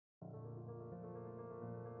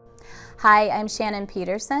Hi, I'm Shannon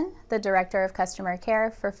Peterson, the Director of Customer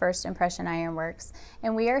Care for First Impression Ironworks,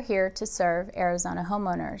 and we are here to serve Arizona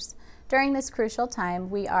homeowners. During this crucial time,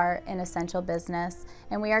 we are an essential business,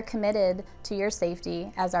 and we are committed to your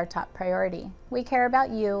safety as our top priority. We care about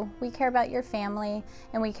you, we care about your family,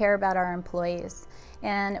 and we care about our employees.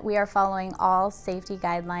 And we are following all safety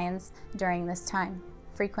guidelines during this time.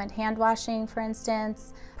 Frequent hand washing, for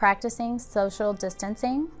instance, practicing social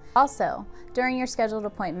distancing. Also, during your scheduled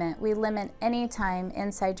appointment, we limit any time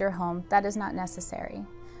inside your home that is not necessary.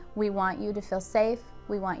 We want you to feel safe,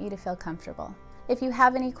 we want you to feel comfortable. If you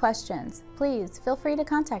have any questions, please feel free to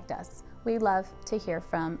contact us. We love to hear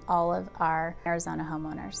from all of our Arizona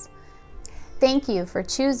homeowners. Thank you for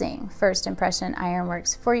choosing First Impression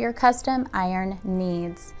Ironworks for your custom iron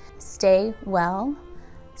needs. Stay well,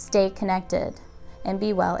 stay connected, and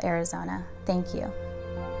be well, Arizona. Thank you.